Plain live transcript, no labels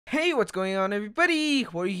Hey, what's going on everybody?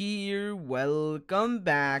 We're here. Welcome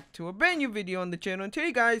back to a brand new video on the channel. And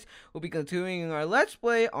today guys, we'll be continuing our Let's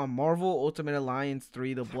Play on Marvel Ultimate Alliance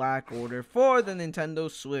 3 The Black Order for the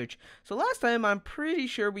Nintendo Switch. So last time, I'm pretty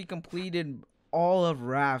sure we completed all of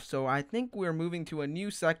Raft. So I think we're moving to a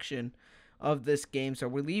new section of this game. So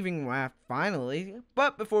we're leaving Raft finally.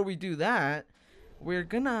 But before we do that, we're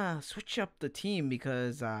gonna switch up the team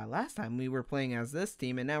because last time we were playing as this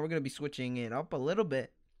team. And now we're gonna be switching it up a little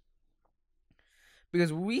bit,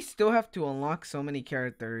 because we still have to unlock so many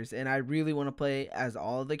characters and I really want to play as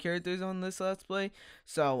all of the characters on this Let's Play.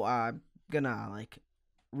 So I'm gonna like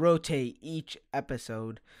rotate each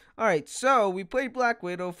episode. Alright, so we played Black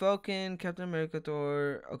Widow, Falcon, Captain America,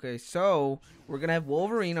 Thor. Okay, so we're gonna have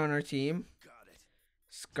Wolverine on our team,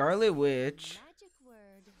 Scarlet Witch,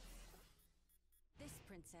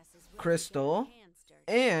 Crystal,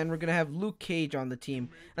 and we're gonna have Luke Cage on the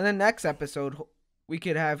team. And then next episode we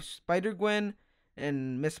could have Spider-Gwen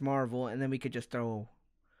and Miss Marvel, and then we could just throw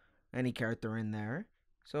any character in there.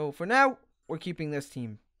 So for now, we're keeping this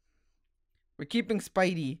team. We're keeping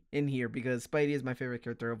Spidey in here because Spidey is my favorite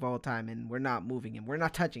character of all time, and we're not moving him. We're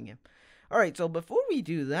not touching him. Alright, so before we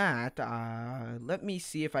do that, let me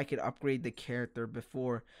see if I could upgrade the character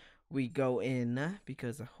before we go in,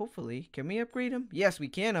 because hopefully, can we upgrade him? Yes, we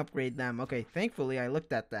can upgrade them. Okay, thankfully I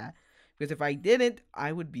looked at that, because if I didn't,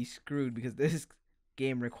 I would be screwed, because this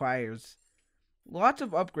game requires lots of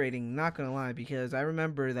upgrading, not gonna lie, because I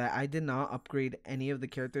remember that I did not upgrade any of the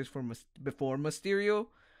characters before Mysterio,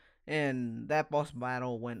 and that boss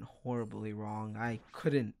battle went horribly wrong. I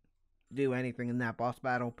couldn't do anything in that boss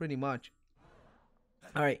battle, pretty much.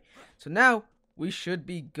 Alright, so now we should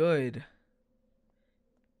be good.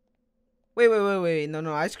 Wait,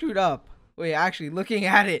 no, I screwed up. Wait, actually, looking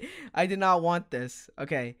at it, I did not want this.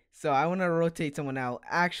 Okay, so I want to rotate someone out.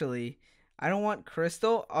 Actually, I don't want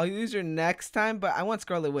Crystal. I'll use her next time, but I want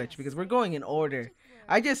Scarlet Witch because we're going in order.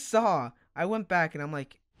 I just saw. I went back and I'm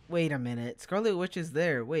like, wait a minute. Scarlet Witch is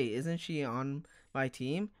there. Wait, isn't she on my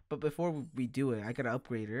team? But before we do it, I gotta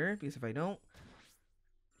upgrade her because if I don't,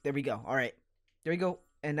 there we go. All right, there we go.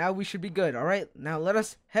 And now we should be good. All right, now let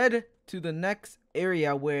us head to the next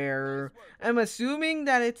area where I'm assuming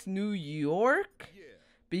that it's New York,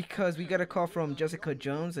 because we got a call from Jessica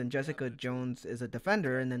Jones, and Jessica Jones is a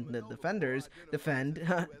defender, and then the defenders defend,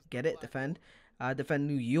 get it, defend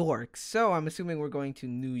New York. So I'm assuming we're going to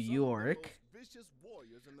New York.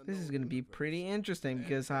 This is going to be pretty interesting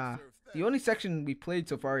because the only section we played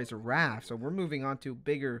so far is Raft, so we're moving on to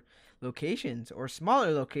bigger locations, or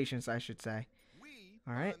smaller locations I should say.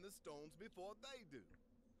 Alright.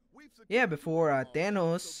 Yeah, before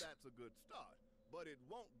Thanos.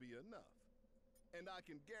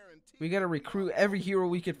 We gotta recruit every hero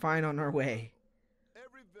we could find on our way.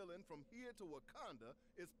 Every villain from here to Wakanda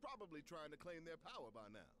is probably trying to claim their power by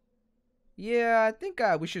now. Yeah, I think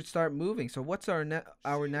we should start moving. So what's our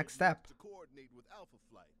next step? To coordinate with Alpha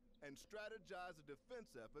Flight and strategize a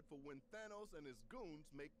defense effort for when Thanos and his goons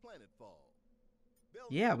make planetfall.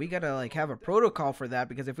 Yeah, we gotta like have a protocol for that,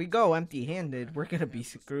 because if we go empty-handed, we're gonna be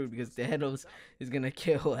screwed because Thanos is gonna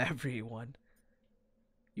kill everyone.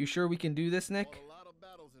 You sure we can do this, Nick? A lot of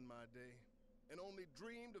battles in my day, and only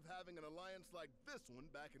dreamed of having an alliance like this one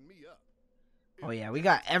backing me up. Oh yeah, we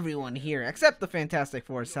got everyone here except the Fantastic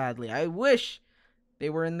Four, sadly. I wish they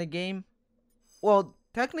were in the game. Well,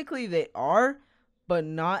 technically they are, but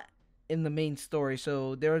not in the main story,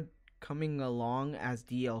 so they're coming along as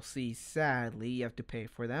DLC. Sadly, you have to pay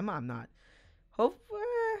for them. I'm not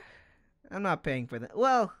paying for them.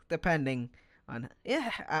 Well, depending on,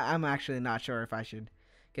 yeah, I'm actually not sure if I should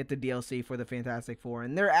get the DLC for the Fantastic Four.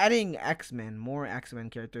 And they're adding X-Men, more X-Men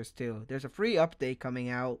characters too. There's a free update coming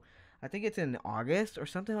out, I think it's in August or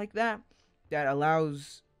something like that, that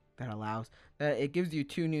it gives you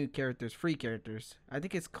 2 new characters, free characters. I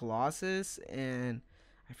think it's Colossus and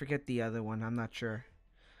I forget the other one. I'm not sure.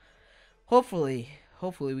 Hopefully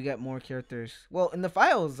we get more characters. Well, in the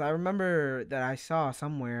files, I remember that I saw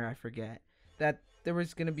somewhere, I forget, that there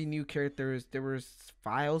was going to be new characters. There was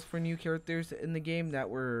files for new characters in the game that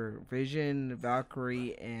were Vision,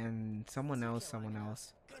 Valkyrie, and someone else.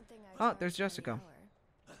 Oh, there's Jessica.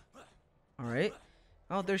 Alright.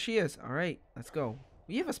 Oh, there she is. Alright, let's go.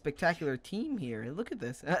 We have a spectacular team here. Look at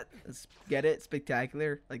this. Get it?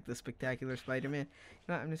 Spectacular. Like the spectacular Spider-Man.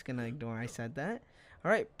 You know, I'm just going to ignore I said that.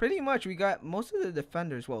 Alright, pretty much we got most of the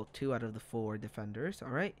defenders. Well, 2 out of the 4 defenders.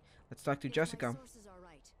 Alright, let's talk to Jessica.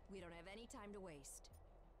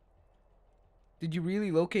 Did you really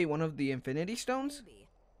locate one of the Infinity Stones?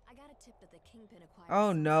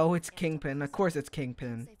 Oh no, it's Kingpin. Of course it's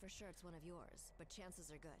Kingpin.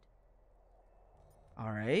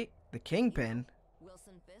 All right, the Kingpin,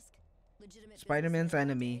 Wilson Fisk, legitimate Spider-Man's businessman,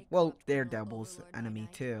 enemy. aka Well, corrupt criminal Daredevil's overlord enemy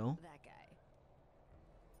Night too. Knight,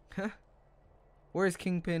 that guy. Where is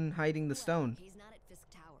Kingpin hiding the stone? He's not at Fisk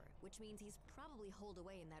Tower, which means he's probably holed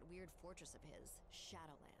away in that weird fortress of his,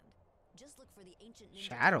 Shadowland. Just look for the ancient ninja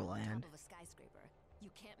temple on Shadowland? top of a skyscraper. You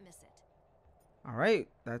can't miss it. All right,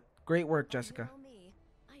 that great work, And you Jessica. know me,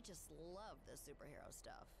 I just love the superhero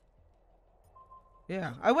stuff.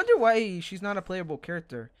 Yeah, I wonder why she's not a playable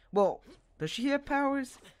character. Well, does she have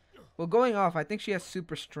powers? Well, going off, I think she has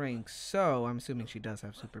super strength, so I'm assuming she does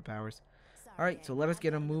have superpowers. Sorry, All right, gang, so let us I've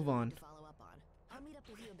get got a move another on. lead to follow up on. I'll meet up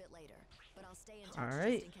with you a bit later, but I'll stay in touch All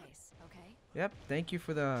right. just in case, okay? Yep, thank you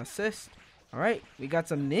for the assist. All right, we got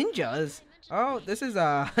some ninjas. Oh, this is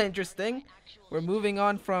interesting. We're moving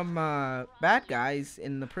on from bad guys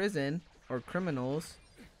in the prison or criminals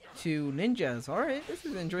to ninjas. All right, this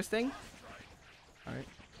is interesting. All right.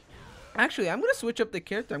 Actually, I'm going to switch up the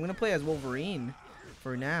character. I'm going to play as Wolverine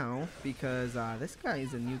for now because this guy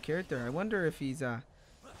is a new character. I wonder if he's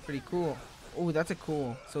pretty cool. Oh, that's a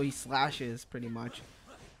cool. So he slashes pretty much.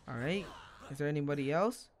 All right. Is there anybody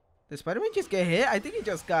else? Did Spider-Man just get hit? I think he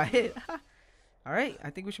just got hit. All right.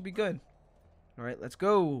 I think we should be good. All right. Let's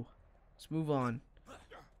go. Let's move on.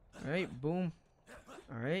 All right. Boom.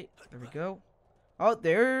 All right. There we go. Oh,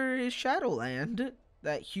 there is Shadowland.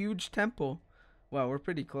 That huge temple. Wow, we're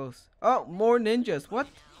pretty close. Oh, more ninjas. What?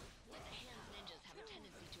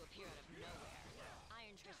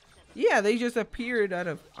 Yeah, they just appeared out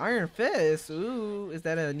of Iron Fist. Ooh, is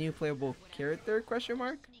that a new playable character? Question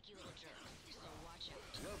mark.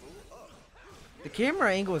 The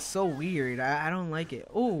camera angle is so weird. I don't like it.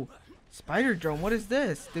 Oh, Spider Drone. What is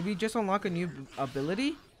this? Did we just unlock a new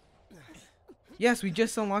ability? Yes, we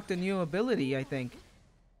just unlocked a new ability, I think.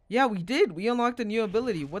 Yeah, we did. We unlocked a new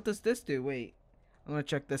ability. What does this do? Wait. I'm gonna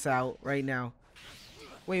check this out right now.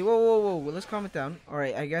 Wait, whoa. Let's calm it down.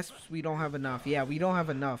 Alright, I guess we don't have enough. Yeah, we don't have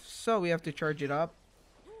enough. So we have to charge it up.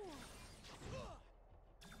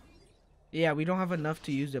 Yeah, we don't have enough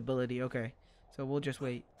to use the ability. Okay. So we'll just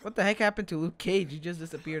wait. What the heck happened to Luke Cage? He just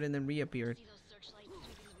disappeared and then reappeared.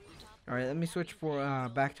 Alright, let me switch for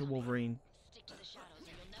back to Wolverine.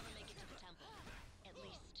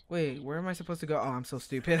 Wait, where am I supposed to go? Oh, I'm so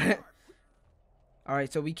stupid.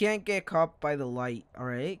 Alright, so we can't get caught by the light.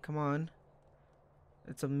 Alright, come on.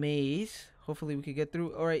 It's a maze. Hopefully we can get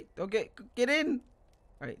through. Alright, okay, get in.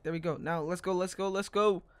 Alright, there we go. Now, let's go.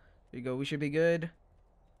 There you go. We should be good.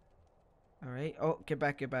 Alright. Oh, get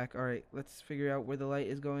back. Alright, let's figure out where the light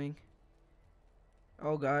is going.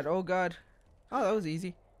 Oh, God. Oh, that was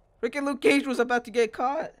easy. Freaking Luke Cage was about to get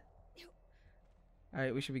caught.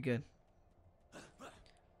 Alright, we should be good.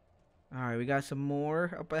 Alright, we got some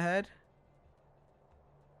more up ahead.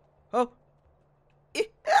 Oh!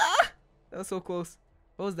 That was so close.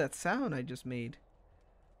 What was that sound I just made?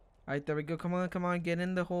 Alright, there we go. Come on. Get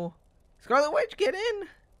in the hole. Scarlet Witch, get in!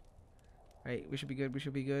 Alright, we should be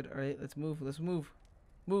good. Alright, let's move.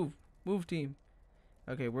 Move, team.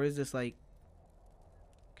 Okay, where is this light?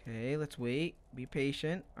 Okay, let's wait. Be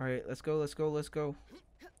patient. Alright, let's go. Come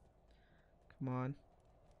on.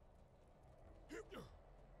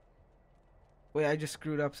 Wait, I just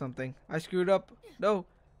screwed up something. I screwed up. No.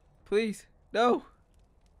 Please. No.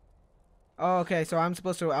 Oh, okay, so I'm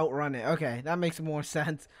supposed to outrun it. Okay, that makes more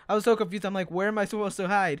sense. I was so confused. I'm like, where am I supposed to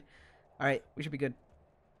hide? Alright, we should be good.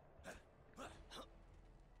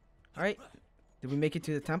 Alright. Did we make it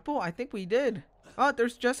to the temple? I think we did. Oh,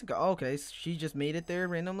 there's Jessica. Oh, okay, she just made it there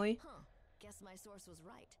randomly. Huh. Guess my source was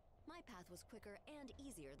right. My path was quicker and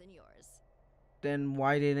easier than yours. Then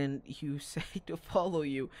why didn't you say to follow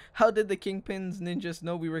you? How did the Kingpin's ninjas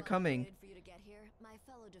know we were While I coming? waited for you to get here, my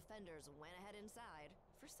fellow defenders went ahead inside.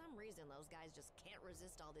 For some reason, those guys just can't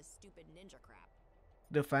resist all this stupid ninja crap.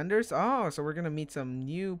 Defenders? Oh, so we're gonna meet some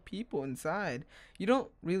new people inside. You don't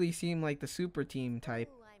really seem like the super team type.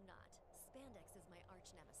 Oh, I'm not. Spandex is my arch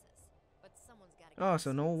nemesis. But someone's gotta Oh, get so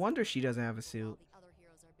the no suits wonder on she doesn't have a while suit. the other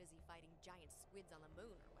heroes are busy fighting giant squids on the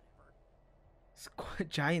moon or whatever.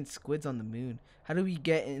 Giant squids on the moon. How do we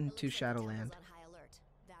get It into looks like the temple's Shadowland? on high alert.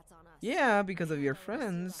 That's on us. Yeah, because of your I'll oversee about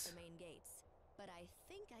friends. the main gates, but I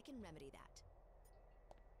think I can remedy that.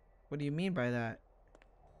 What do you mean by that?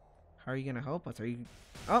 How are you gonna help us? Are you...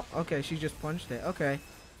 Oh, okay, she just punched it. Okay.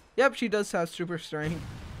 Yep, she does have super strength.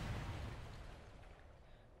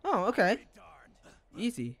 Oh, okay.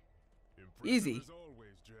 Easy. Easy. As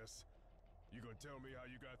always, Jess. You gonna tell me how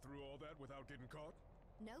you got through all that without getting caught?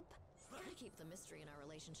 Nope. Gotta keep the mystery in our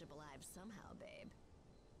relationship alive somehow,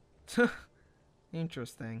 babe.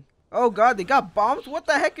 Interesting. Oh god, they got bombs? What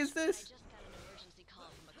the heck is this? Just got an emergency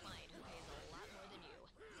call from a client who pays a lot more than you.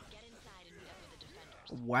 Get inside and meet up with the defender.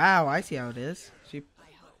 Wow, I see how it is. She.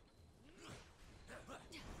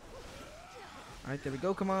 Alright, there we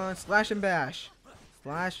go. Come on. Slash and bash.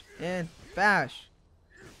 Slash and bash.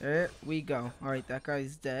 There we go. Alright, that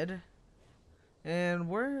guy's dead. And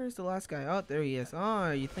where's the last guy? Oh, there he is. Oh,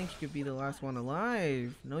 you think you could be the last one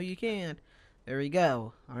alive? No, you can't. There we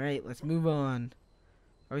go. Alright, let's move on.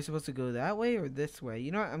 Are we supposed to go that way or this way?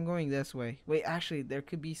 You know what? I'm going this way. Wait, actually, there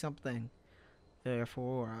could be something there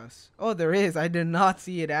for us. Oh, there is. I did not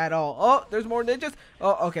see it at all. Oh, there's more ninjas.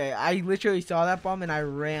 Oh, okay. I literally saw that bomb and I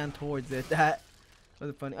ran towards it. That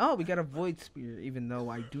was funny. Oh, we got a void spear, even though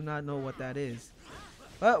I do not know what that is.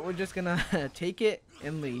 But we're just gonna take it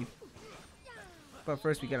and leave. But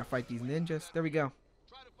first, we gotta fight these ninjas. There we go.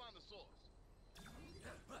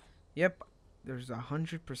 Yep, there's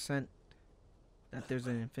 100% that there's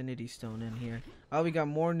an infinity stone in here. Oh, we got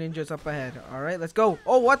more ninjas up ahead. All right, let's go.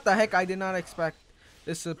 Oh, what the heck? I did not expect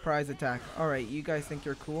this surprise attack. All right, you guys think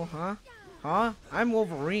you're cool, huh? Huh? I'm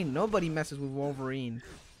Wolverine. Nobody messes with Wolverine.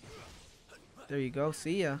 There you go.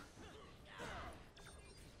 See ya.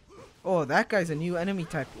 Oh, that guy's a new enemy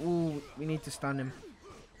type. Ooh, we need to stun him.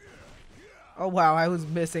 Oh, wow. I was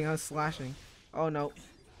missing. I was slashing. Oh, no.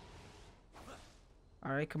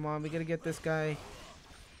 All right, come on. We got to get this guy.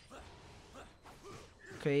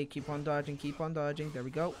 Okay, keep on dodging. Keep on dodging. There we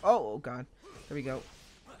go. Oh, God. There we go.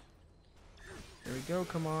 There we go.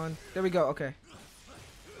 Come on. There we go. Okay.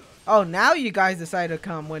 Oh, now you guys decide to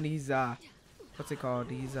come when he's, what's it called?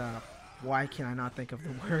 He's, why can I not think of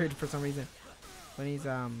the word for some reason? When he's,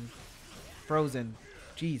 frozen.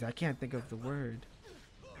 Jeez, I can't think of the word.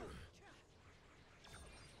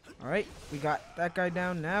 Alright, we got that guy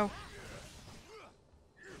down now.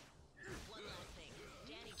 One last thing.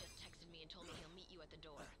 Danny just texted me and told me he'll meet you at the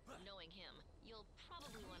door. Knowing him, you'll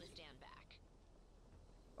probably want to stand back.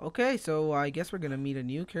 Okay, so I guess we're gonna meet a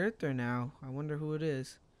new character now. I wonder who it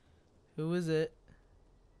is. Who is it?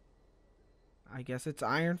 I guess it's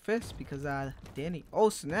Iron Fist because Danny. Oh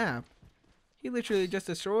snap! He literally just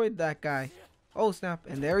destroyed that guy. Oh snap!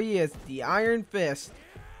 And there he is, the Iron Fist.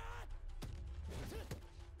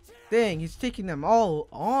 Dang, he's taking them all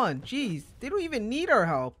on. Jeez, they don't even need our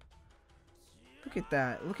help. Look at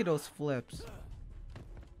that. Look at those flips.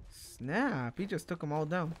 Snap! He just took them all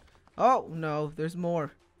down. Oh no, there's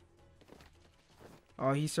more.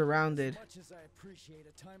 Oh, he's surrounded. As much as I appreciate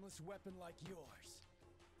a timeless weapon like yours,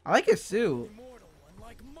 I like his suit. an immortal one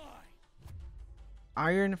like mine.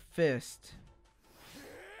 Iron Fist.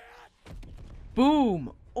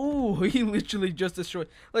 Boom! Oh, he literally just destroyed.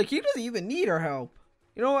 Like, he doesn't even need our help.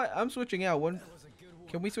 You know what? I'm switching out. That was a good one.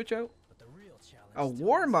 Can we switch out? But the real challenge A still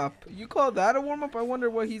warm-up? You call that a warm-up? I wonder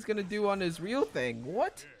what he's gonna do on his real thing.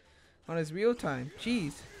 What? On his real time.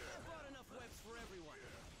 Jeez.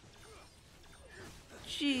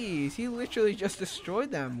 Jeez, he literally just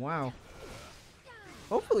destroyed them. Wow.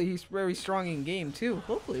 Hopefully he's very strong in game too.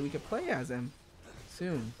 Hopefully we can play as him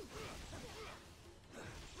soon.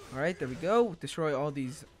 Alright, there we go. Destroy all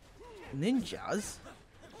these ninjas.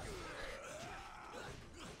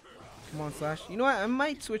 Come on, Slash. You know what? I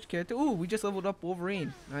might switch character. Ooh, we just leveled up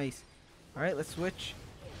Wolverine. Nice. Alright, let's switch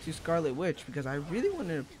to Scarlet Witch because I really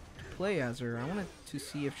wanted to play as her. I wanted to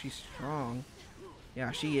see if she's strong.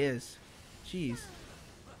 Yeah, she is. Jeez.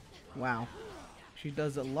 Wow. She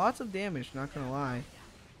does lots of damage, not gonna lie.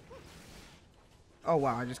 Oh,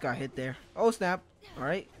 wow, I just got hit there. Oh, snap.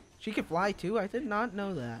 Alright. She can fly, too. I did not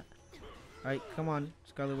know that. Alright, come on.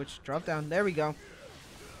 Scarlet Witch, drop down. There we go.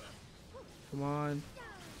 Come on.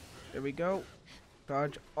 There we go.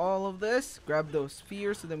 Dodge all of this. Grab those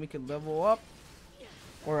spheres so then we can level up.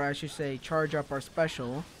 Or I should say, charge up our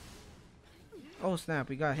special. Oh, snap.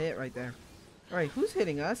 We got hit right there. Alright, who's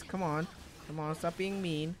hitting us? Come on. Come on, stop being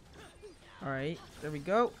mean. Alright, there we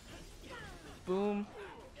go. Boom.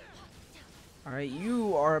 Alright,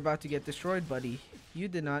 you are about to get destroyed, buddy. You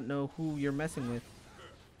did not know who you're messing with.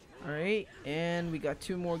 Alright, and we got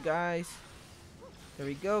two more guys. There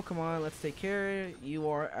we go. Come on, let's take care. You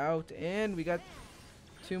are out. And we got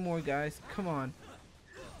two more guys. Come on.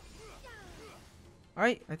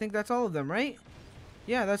 Alright, I think that's all of them, right?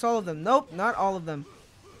 Yeah, that's all of them. Nope, not all of them.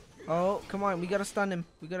 Oh, come on. We gotta stun him.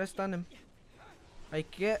 We gotta stun him. Like,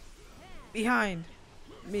 get behind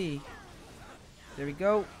me. There we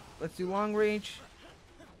go. Let's do long range.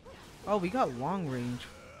 Oh, we got long range.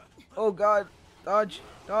 Oh, God. Dodge.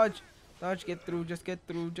 Dodge. Dodge. Get through. Just get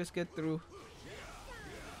through. Just get through.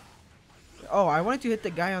 Oh, I wanted to hit the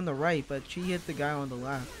guy on the right, but she hit the guy on the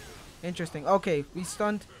left. Interesting. Okay, we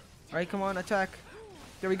stunned. Alright, come on. Attack.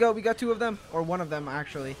 There we go. We got two of them. Or one of them,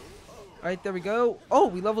 actually. Alright, there we go. Oh,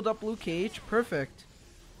 we leveled up Luke Cage. Perfect.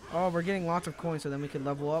 Oh, we're getting lots of coins so then we can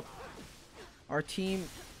level up our team.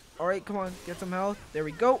 All right, come on, get some health. There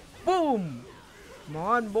we go. Boom. Come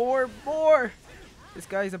on, more. This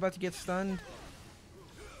guy's about to get stunned.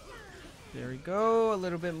 There we go. A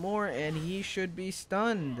little bit more, and he should be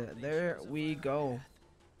stunned. There we go.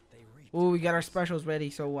 Oh, we got our specials ready,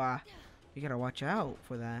 so we gotta watch out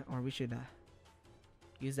for that, or we should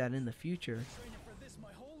use that in the future.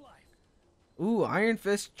 Ooh, Iron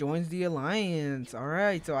Fist joins the alliance. All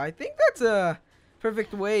right, so I think that's a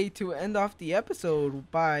perfect way to end off the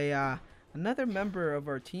episode by another member of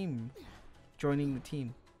our team joining the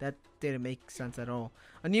team. That didn't make sense at all.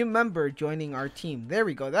 A new member joining our team. There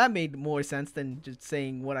we go. That made more sense than just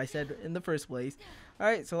saying what I said in the first place.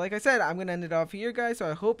 Alright, so like I said, I'm going to end it off here, guys. So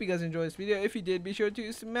I hope you guys enjoyed this video. If you did, be sure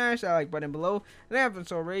to smash that like button below. And if you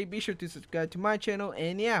haven't already, be sure to subscribe to my channel.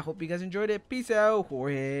 And yeah, hope you guys enjoyed it. Peace out.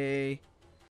 Jorge.